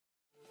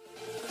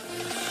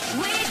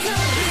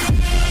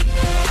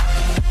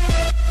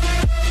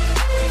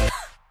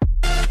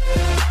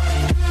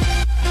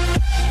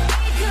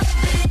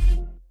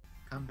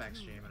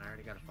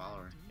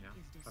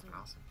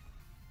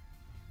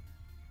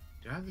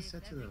this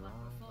set to the wrong.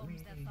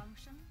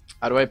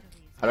 How do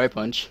I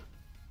punch?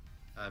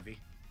 V.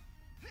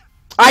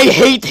 I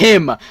hate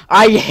him!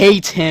 I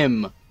hate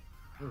him!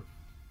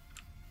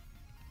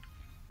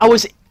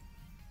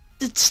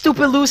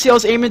 Stupid Lucy, I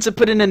was aiming to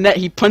put in the net,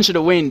 he punched it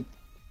away and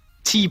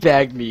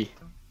teabagged me.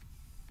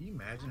 Can you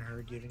imagine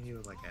her giving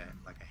you like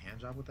a hand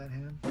job with that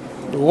hand?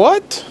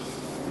 What?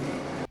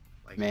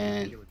 Like,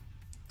 man. You would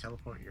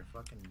teleport your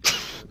fucking dick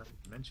to another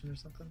dimension or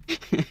something?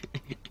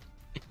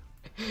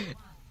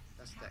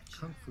 That's that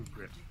kung fu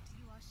grip.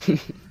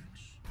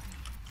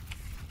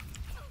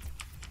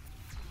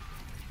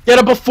 Get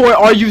up before,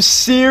 are you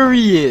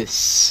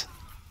serious?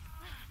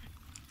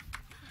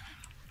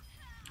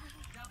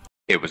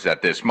 It was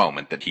at this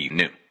moment that he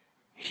knew.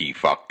 He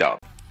fucked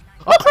up.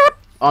 Oh,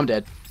 I'm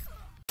dead.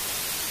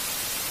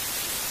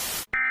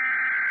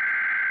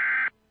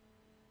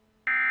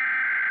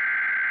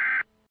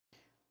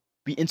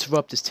 We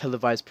interrupt this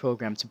televised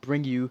program to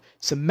bring you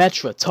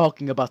Symmetra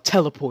talking about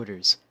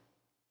teleporters.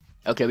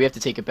 Okay, we have to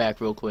take it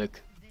back real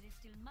quick.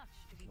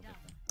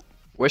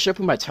 Where should I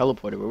put my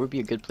teleporter? Where would be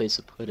a good place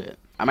to put it?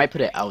 I might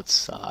put it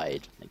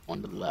outside, like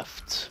on the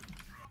left.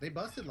 They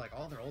busted like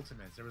all their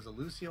ultimates. There was a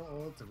Lucio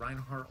ult, a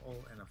Reinhardt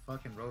ult, and a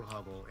fucking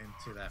Roadhog ult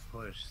into that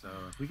push. So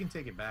if we can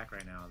take it back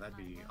right now, that'd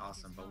be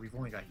awesome. But we've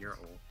only got your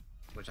ult,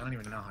 which I don't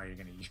even know how you're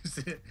gonna use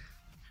it.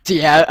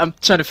 Yeah, I'm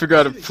trying to figure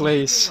out a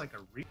place. Like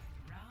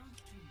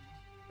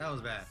that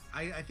was bad.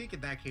 I think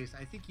in that case,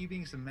 I think you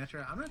being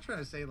Symmetra, I'm not trying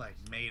to say like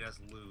made us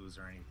lose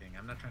or anything.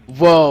 I'm not trying to.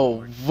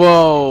 Whoa,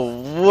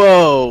 whoa,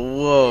 whoa,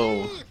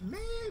 whoa.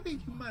 Maybe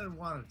you might have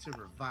wanted to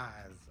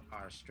revise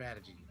our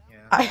strategy. You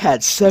know? I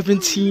had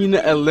 17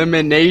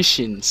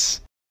 eliminations.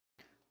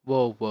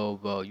 Whoa, whoa,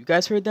 whoa. You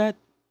guys heard that?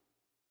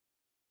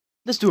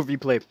 Let's do a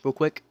replay real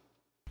quick.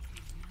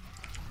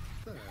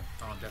 Oh,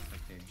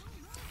 definitely.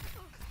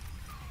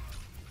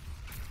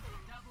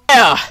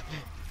 Yeah.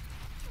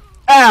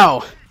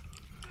 Ow.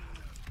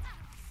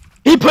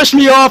 He pushed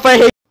me off, I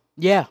hate.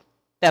 Yeah,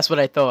 that's what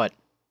I thought.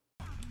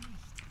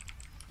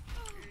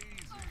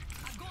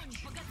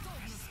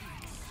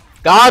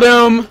 Got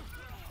him!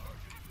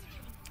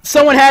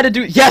 Someone had to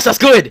do. Yes, that's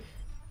good!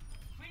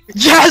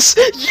 Yes!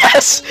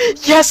 Yes!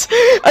 Yes!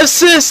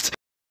 Assist!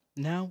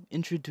 Now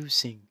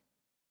introducing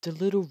the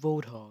little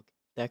Roadhog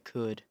that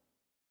could.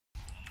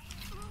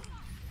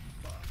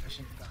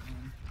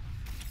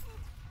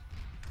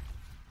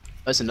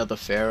 That's another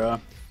Pharah.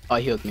 Oh,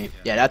 he hooked me.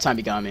 Yeah, that time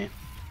he got me.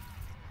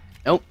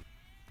 Nope.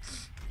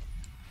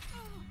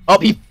 Oh,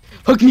 he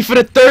hooked me for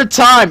the 3rd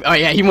time! Oh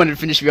yeah, he wanted to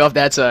finish me off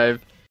that time.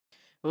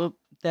 Well,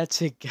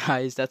 that's it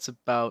guys. That's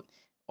about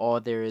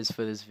all there is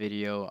for this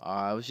video.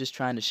 I was just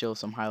trying to show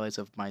some highlights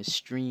of my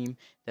stream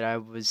that I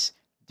was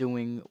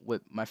doing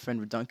with my friend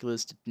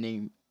Redunculous. The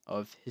name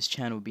of his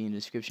channel will be in the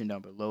description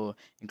down below,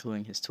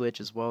 including his Twitch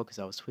as well, because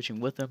I was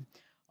twitching with him.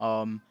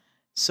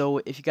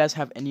 So if you guys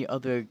have any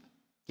other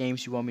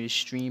games you want me to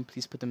stream,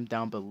 please put them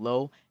down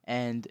below,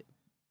 and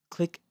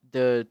click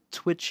the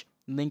Twitch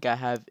link I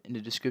have in the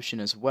description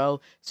as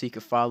well, so you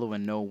can follow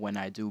and know when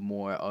I do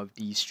more of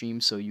these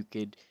streams, so you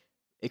could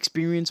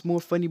experience more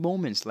funny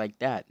moments like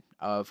that.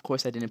 Of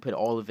course, I didn't put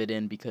all of it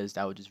in because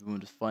that would just ruin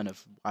the fun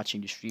of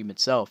watching the stream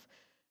itself.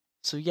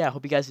 So yeah, I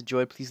hope you guys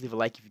enjoyed. Please leave a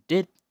like if you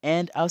did,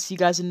 and I'll see you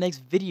guys in the next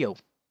video.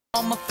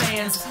 All my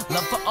fans,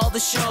 love for all the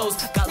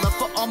shows, got love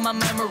for all my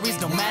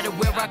memories, no matter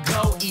where I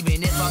go,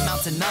 even if I'm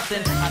out to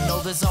nothing, I know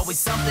there's always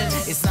something,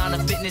 it's not a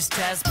fitness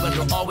test, but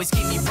it'll always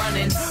keep me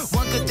running.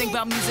 One good thing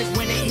about music,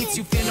 when it hits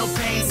you feel no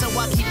pain, so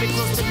I keep it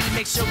close to me,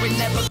 make sure it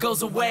never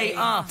goes away,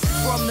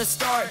 from the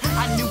start,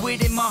 I knew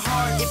it in my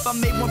heart, if I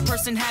made one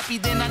person happy,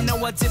 then I know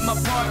I did my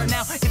part.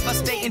 Now, if I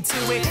stay into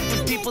it,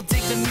 when people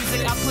dig the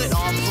music I put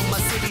on for my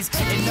cities,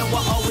 and know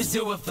I always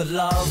do it for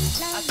love.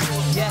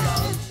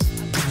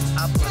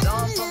 I put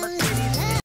on for my